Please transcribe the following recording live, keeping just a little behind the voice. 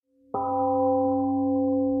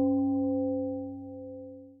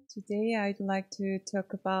Today I'd like to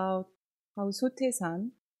talk about how Sotaesan,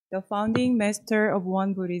 the founding master of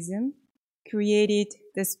Won Buddhism, created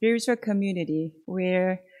the spiritual community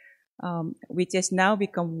which has now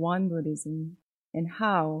become Won Buddhism, and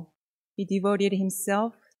how he devoted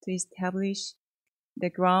himself to establish the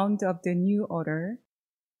ground of the new order,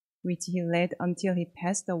 which he led until he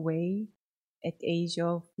passed away at the age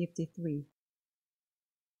of 53.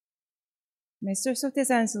 Master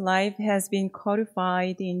Sotaesan's life has been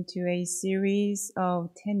codified into a series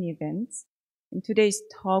of 10 events, and today's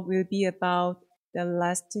talk will be about the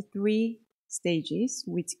last 3 stages,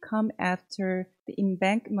 which come after the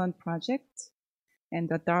Embankment Project and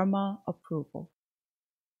the Dharma approval.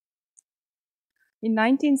 In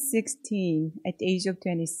 1916, at the age of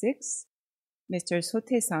 26, Mr.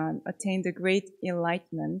 Sotaesan attained the Great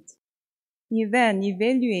Enlightenment. He then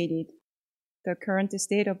evaluated the current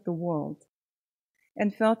state of the world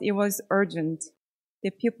and felt it was urgent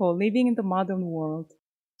that people living in the modern world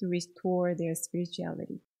to restore their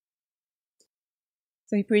spirituality.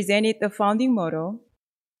 So he presented the founding motto: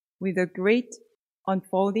 with the great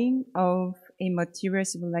unfolding of a material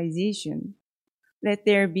civilization, let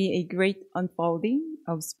there be a great unfolding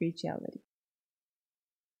of spirituality.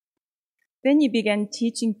 Then he began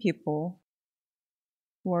teaching people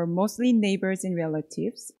who are mostly neighbors and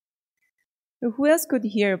relatives. Who else could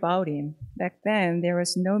hear about him? Back then, there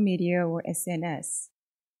was no media or SNS.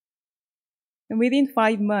 And within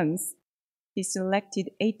 5 months, he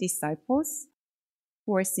selected 8 disciples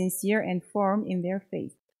who were sincere and firm in their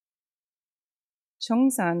faith.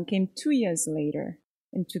 Cheongsan came 2 years later,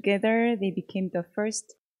 and together they became the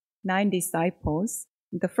first 9 disciples,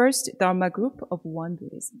 the first Dharma group of Won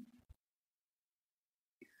Buddhism.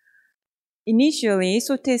 Initially,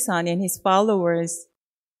 Sotaesan and his followers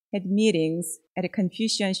had meetings at a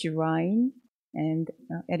Confucian shrine and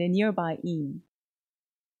at a nearby inn.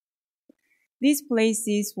 These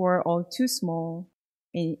places were all too small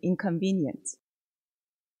and inconvenient.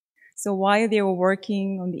 So while they were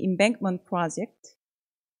working on the Embankment Project,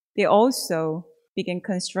 they also began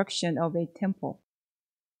construction of a temple.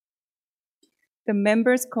 The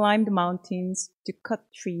members climbed mountains to cut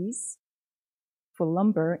trees for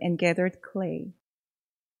lumber and gathered clay.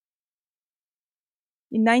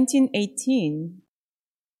 In 1918,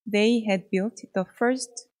 they had built the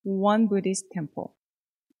first Won Buddhist temple.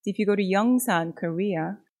 If you go to Yongsan,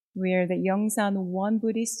 Korea, where the Yongsan Won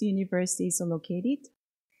Buddhist University is located,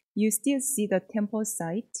 you still see the temple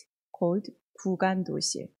site called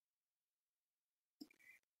Bugan-dosil.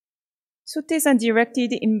 Sotaesan directed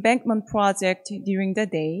the Embankment Project during the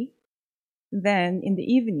day. Then, in the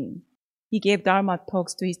evening, he gave Dharma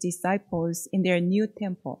talks to his disciples in their new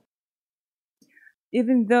temple.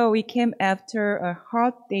 Even though it came after a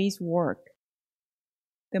hard day's work,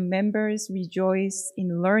 the members rejoiced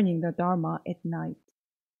in learning the Dharma at night.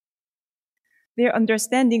 Their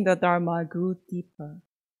understanding the Dharma grew deeper.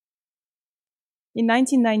 In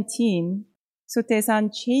 1919,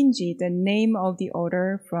 Sotaesan changed the name of the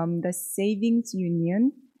order from the Savings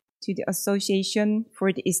Union to the Association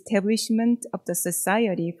for the Establishment of the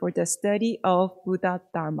Society for the Study of Buddha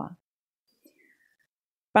Dharma.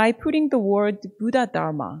 By putting the word Buddha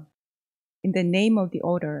Dharma in the name of the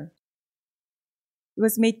order, it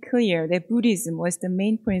was made clear that Buddhism was the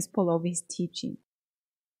main principle of his teaching.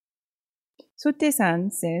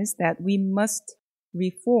 Sotaesan says that we must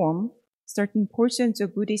reform certain portions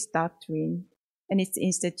of Buddhist doctrine and its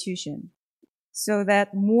institution so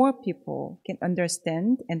that more people can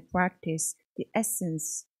understand and practice the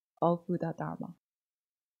essence of Buddha Dharma.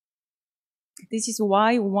 This is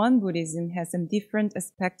why Won Buddhism has some different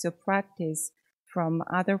aspects of practice from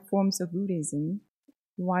other forms of Buddhism,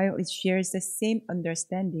 while it shares the same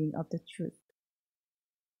understanding of the truth.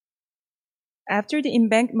 After the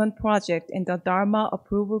Embankment Project and the Dharma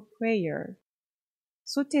approval prayer,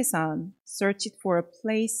 Sotaesan searched for a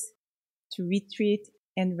place to retreat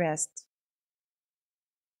and rest,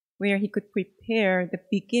 where he could prepare the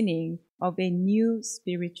beginning of a new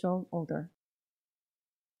spiritual order.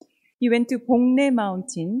 He went to Bongnae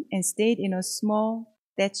Mountain and stayed in a small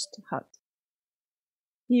thatched hut.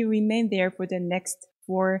 He remained there for the next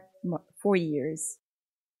 4 years,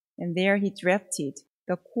 and there he drafted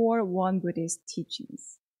the core Won Buddhist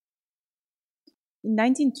teachings. In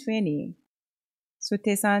 1920,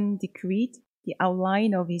 Sotaesan decreed the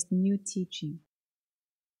outline of his new teaching.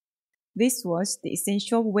 This was the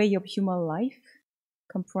essential way of human life,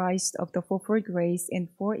 comprised of the Fourfold Grace and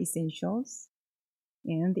 4 essentials,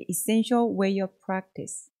 and the essential way of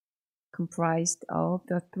practice, comprised of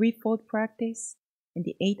the Threefold Practice and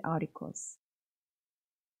the 8 Articles.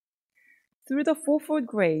 Through the Fourfold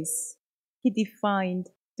Grace, he defined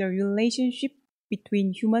the relationship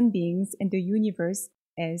between human beings and the universe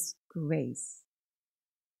as grace.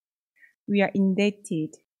 We are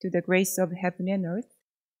indebted to the grace of heaven and earth,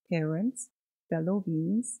 parents, fellow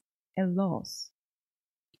beings, and laws,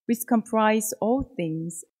 which comprise all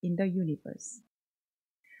things in the universe.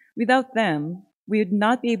 Without them, we would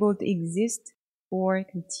not be able to exist or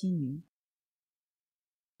continue.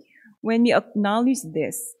 When we acknowledge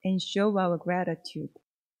this and show our gratitude,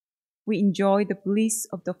 we enjoy the bliss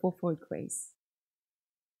of the fourfold grace.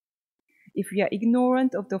 If we are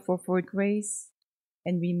ignorant of the fourfold grace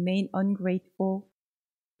and remain ungrateful,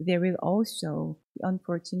 there will also be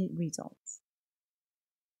unfortunate results.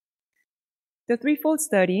 The threefold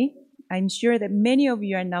study, I'm sure that many of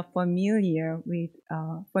you are now familiar of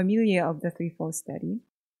the threefold study.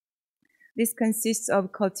 This consists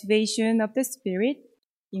of cultivation of the spirit,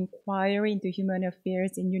 inquiry into human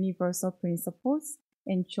affairs and universal principles,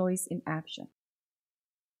 and choice in action.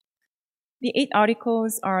 The 8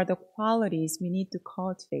 articles are the qualities we need to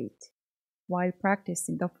cultivate while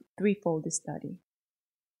practicing the threefold study.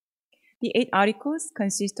 The 8 articles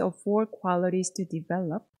consist of 4 qualities to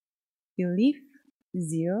develop: belief,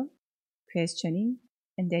 zeal, questioning,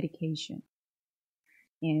 and dedication,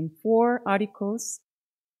 and 4 articles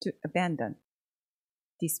to abandon: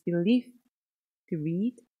 disbelief,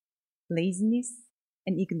 greed, laziness,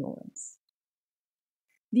 and ignorance.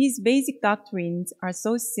 These basic doctrines are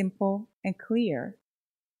so simple and clear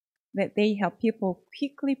that they help people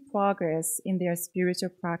quickly progress in their spiritual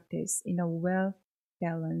practice in a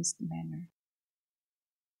well-balanced manner.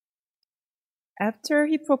 After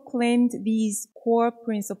he proclaimed these core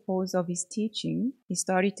principles of his teaching, he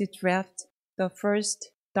started to draft the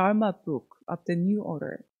first Dharma book of the New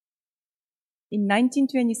Order. In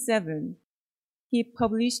 1927, he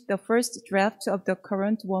published the first draft of the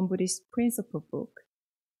current One Buddhist Principle book.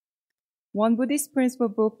 One Buddhist Principle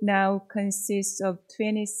book now consists of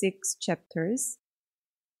 26 chapters.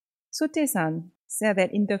 Sotaesan said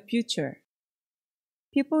that in the future,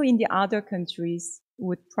 people in the other countries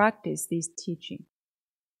would practice this teaching.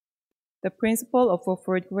 The principle of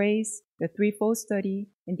fourfold grace, the threefold study,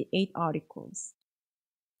 and the 8 articles.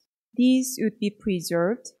 These would be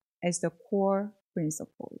preserved as the core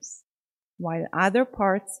principles, while other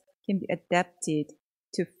parts can be adapted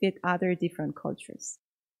to fit other different cultures.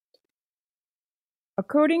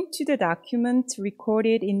 According to the document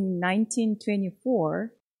recorded in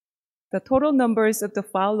 1924, the total numbers of the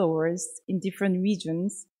followers in different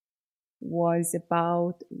regions was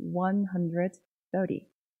about 130.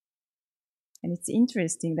 And it's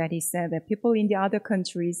interesting that he said that people in the other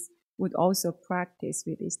countries would also practice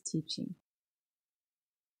with his teaching.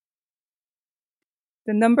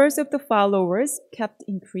 The numbers of the followers kept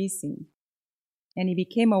increasing, and he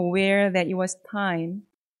became aware that it was time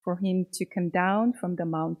for him to come down from the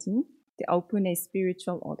mountain to open a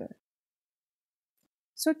spiritual order.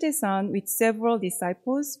 Sotaesan, with several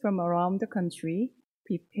disciples from around the country,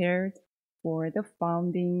 prepared for the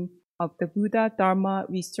founding of the Buddha Dharma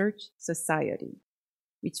Research Society,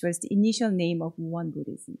 which was the initial name of One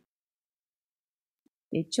Buddhism.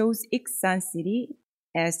 They chose Iksan City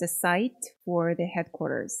as the site for the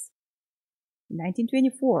headquarters. In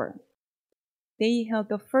 1924, they held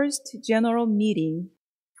the first general meeting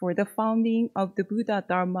for the founding of the Buddha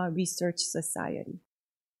Dharma Research Society.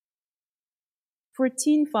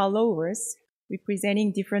 14 followers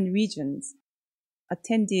representing different regions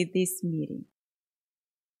attended this meeting.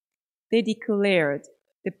 They declared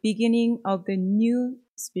the beginning of the new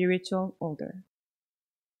spiritual order.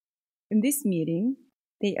 In this meeting,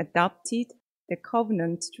 they adopted the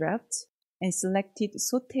covenant draft and selected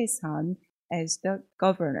Sotaesan as the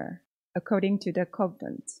governor, according to the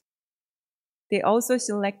covenant. They also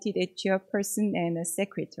selected a chairperson and a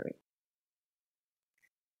secretary.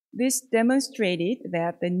 This demonstrated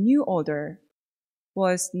that the new order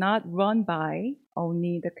was not run by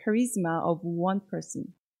only the charisma of one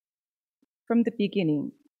person. From the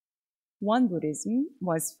beginning, One Buddhism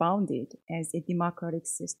was founded as a democratic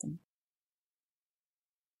system.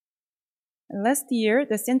 Last year,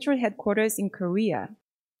 the central headquarters in Korea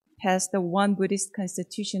passed the One Buddhist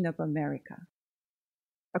Constitution of America.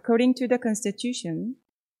 According to the Constitution,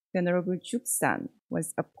 Venerable Juksan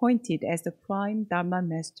was appointed as the prime Dharma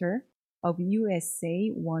master of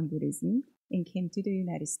USA One Buddhism and came to the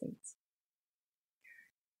United States.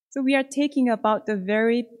 So we are taking about the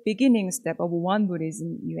very beginning step of One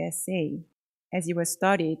Buddhism USA, as it was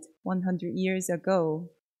started 100 years ago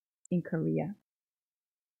in Korea.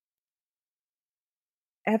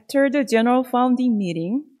 After the general founding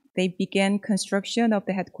meeting, they began construction of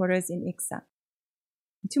the headquarters in Iksan.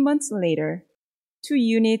 2 months later, 2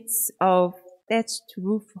 units of thatched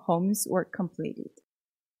roof homes were completed.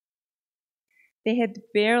 They had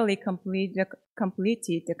barely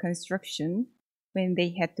completed the construction when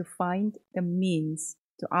they had to find the means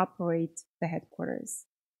to operate the headquarters.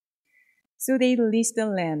 So they leased the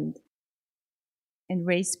land and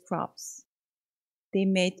raised crops. They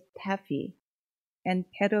made taffy and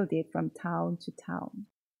peddled it from town to town.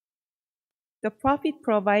 The profit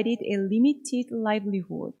provided a limited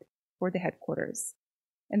livelihood for the headquarters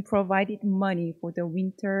and provided money for the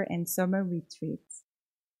winter and summer retreats.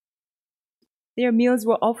 Their meals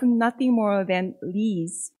were often nothing more than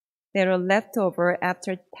lees that were left over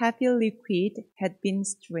after taffy liquid had been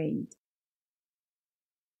strained.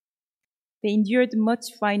 They endured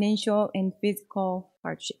much financial and physical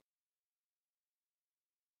hardship.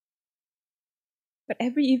 But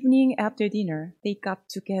every evening after dinner, they got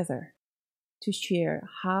together to share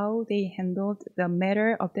how they handled the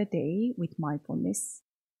matter of the day with mindfulness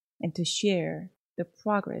and to share the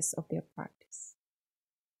progress of their practice.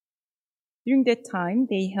 During that time,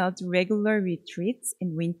 they held regular retreats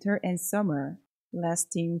in winter and summer,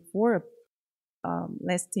 lasting for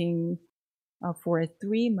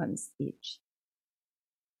 3 months each.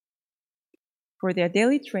 For their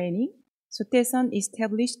daily training, Sotaesan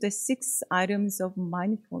established the 6 items of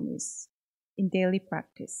mindfulness in daily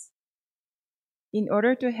practice. In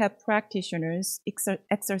order to help practitioners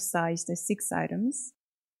exercise the 6 items,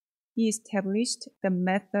 he established the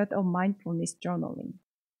method of mindfulness journaling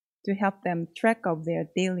to help them track of their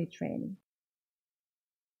daily training.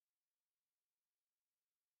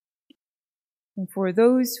 And for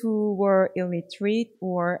those who were illiterate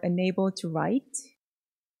or unable to write,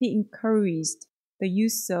 he encouraged the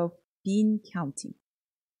use of bean counting.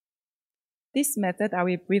 This method I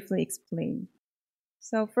will briefly explain.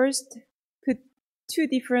 So first, put 2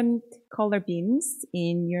 different color beans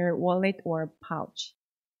in your wallet or pouch.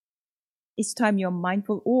 Each time you're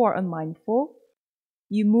mindful or unmindful,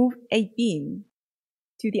 you move a bean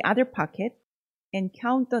to the other pocket and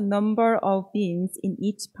count the number of beans in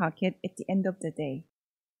each pocket at the end of the day.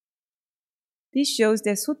 This shows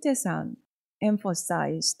that Sotaesan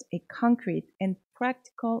emphasized a concrete and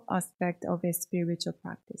practical aspect of a spiritual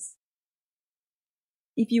practice.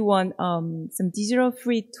 If you want some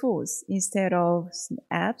digital-free tools instead of some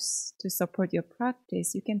apps to support your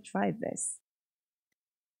practice, you can try this.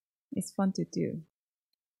 It's fun to do.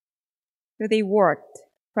 So they worked,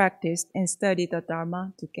 practiced, and studied the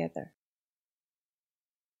Dharma together.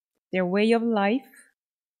 Their way of life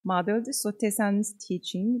modeled Sotaesan's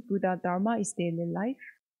teaching, Buddha Dharma is daily life.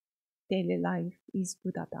 Daily life is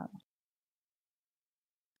Buddha Dharma.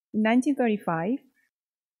 In 1935,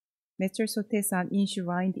 Master Sotaesan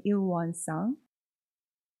enshrined Ilwan Sang,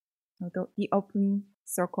 the open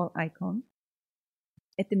circle icon,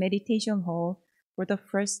 at the meditation hall for the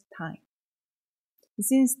first time.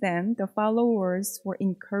 Since then, the followers were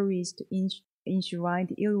encouraged to enshrine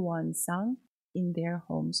Ilwan Sang in their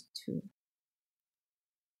homes too.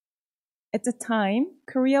 At the time,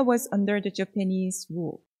 Korea was under the Japanese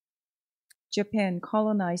rule. Japan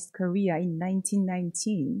colonized Korea in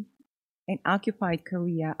 1919 and occupied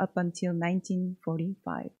Korea up until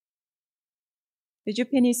 1945. The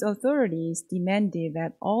Japanese authorities demanded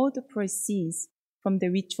that all the proceeds from the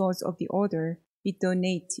rituals of the order be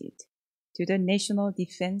donated to the National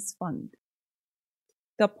Defense Fund.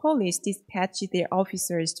 The police dispatched their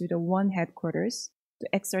officers to the one headquarters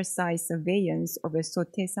to exercise surveillance over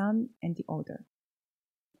Sotaesan and the order.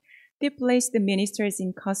 They placed the ministers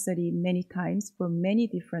in custody many times for many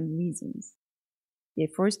different reasons. They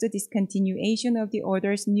forced the discontinuation of the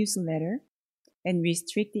order's newsletter and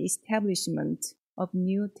restrict the establishment of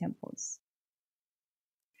new temples.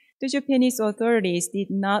 The Japanese authorities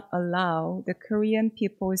did not allow the Korean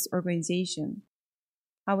People's Organization.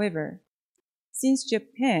 However, since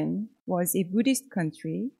Japan was a Buddhist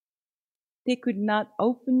country, they could not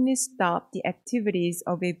openly stop the activities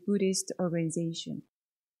of a Buddhist organization.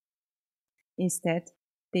 Instead,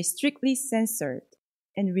 they strictly censored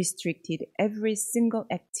and restricted every single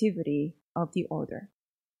activity of the order.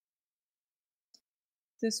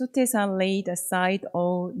 The Sotaesan laid aside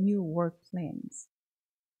all new work plans.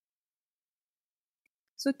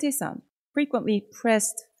 Sotaesan frequently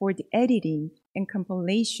pressed for the editing and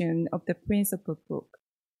compilation of the principal book.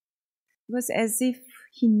 It was as if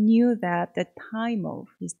he knew that the time of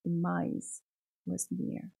his demise was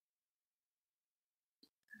near.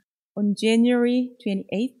 On January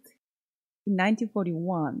 28,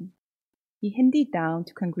 1941, he handed down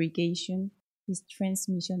to congregation his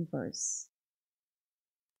transmission verse.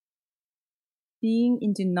 Being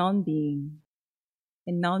into non-being,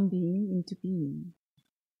 and non-being into being,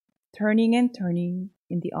 turning and turning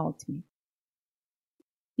in the ultimate.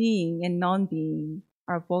 being and non-being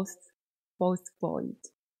are both void.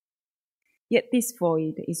 Yet this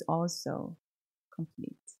void is also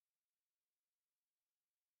complete.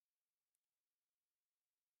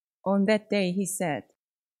 On that day, he said,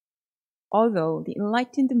 although the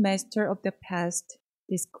enlightened master of the past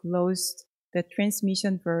disclosed the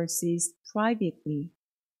transmission verses privately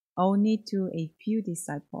only to a few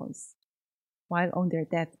disciples while on their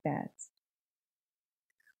deathbeds,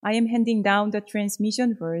 I am handing down the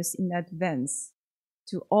transmission verse in advance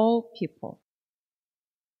to all people.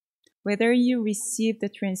 Whether you receive the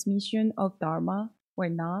transmission of Dharma or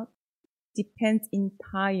not depends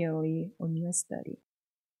entirely on your study.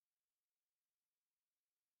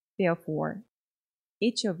 Therefore,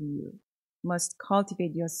 each of you must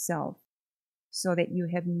cultivate yourself so that you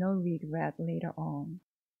have no regret later on.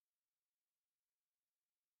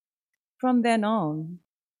 From then on,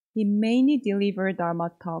 he mainly delivered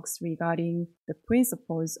Dharma talks regarding the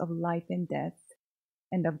principles of life and death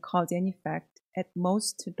and of cause and effect at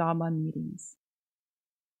most Dharma meetings.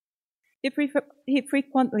 He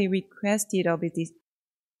frequently requested of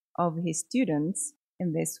his students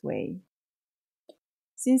in this way,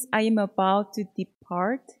 since I am about to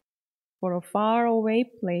depart for a faraway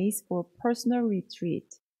place for personal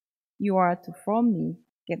retreat, you are to firmly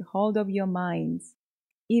get hold of your minds,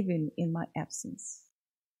 even in my absence.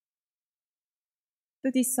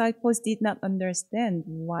 The disciples did not understand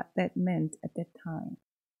what that meant at that time.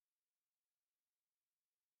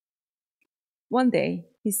 One day,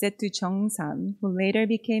 he said to Cheongsan, who later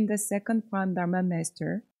became the second Prime Dharma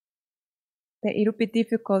master, that it would be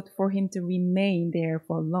difficult for him to remain there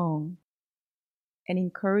for long, and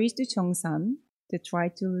encouraged Cheongsan to try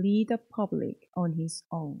to lead the public on his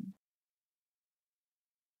own.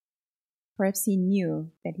 Perhaps he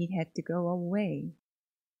knew that he had to go away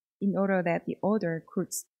in order that the order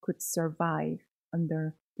could survive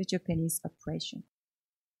under the Japanese oppression.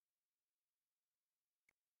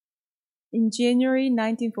 In January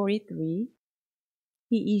 1943,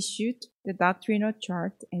 he issued the doctrinal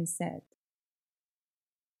chart and said,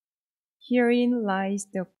 "Herein lies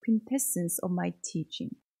the quintessence of my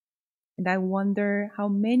teaching, and I wonder how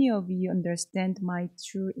many of you understand my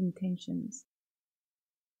true intentions.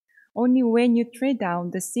 Only when you tread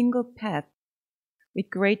down the single path with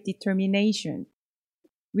great determination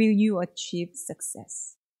will you achieve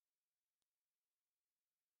success."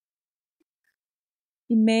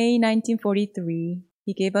 In May 1943,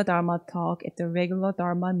 he gave a Dharma talk at the regular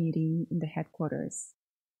Dharma meeting in the headquarters.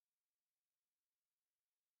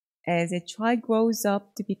 As a child grows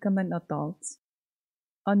up to become an adult,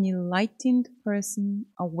 an enlightened person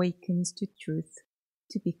awakens to truth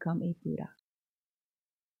to become a Buddha.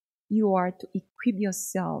 You are to equip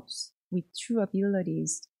yourselves with true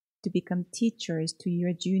abilities to become teachers to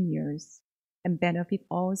your juniors and benefit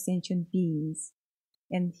all sentient beings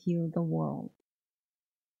and heal the world.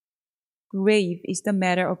 Grave is the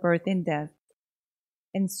matter of birth and death,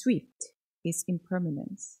 and swift is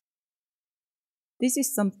impermanence. This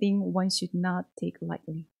is something one should not take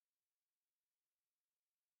lightly.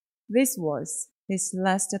 This was his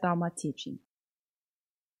last Dharma teaching.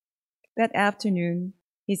 That afternoon,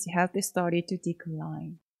 his health started to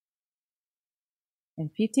decline. And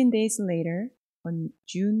 15 days later, on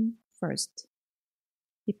June 1st,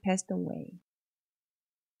 he passed away.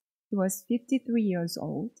 He was 53 years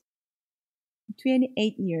old.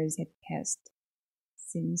 28 years had passed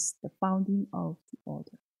since the founding of the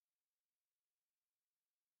order.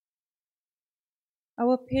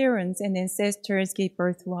 Our parents and ancestors gave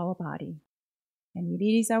birth to our body, and it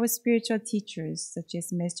is our spiritual teachers such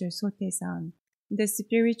as Master Sotaesan and the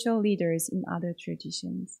spiritual leaders in other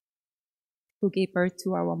traditions who gave birth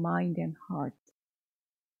to our mind and heart.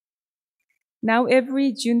 Now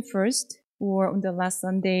every June 1st or on the last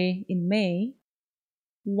Sunday in May,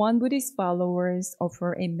 one Buddhist followers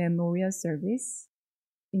offer a memorial service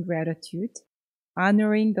in gratitude,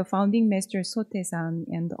 honoring the founding Master Sotaesan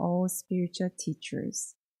and all spiritual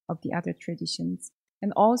teachers of the other traditions,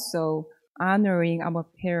 and also honoring our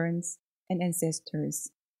parents and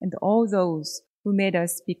ancestors and all those who made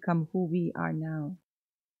us become who we are now.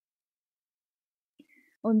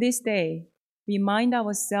 On this day, remind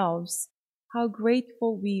ourselves how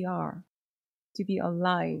grateful we are to be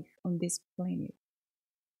alive on this planet.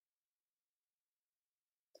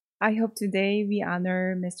 I hope today we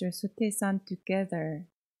honor Master Sotaesan together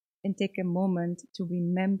and take a moment to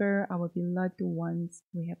remember our beloved ones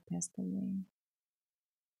who have passed away.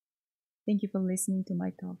 Thank you for listening to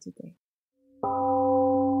my talk today.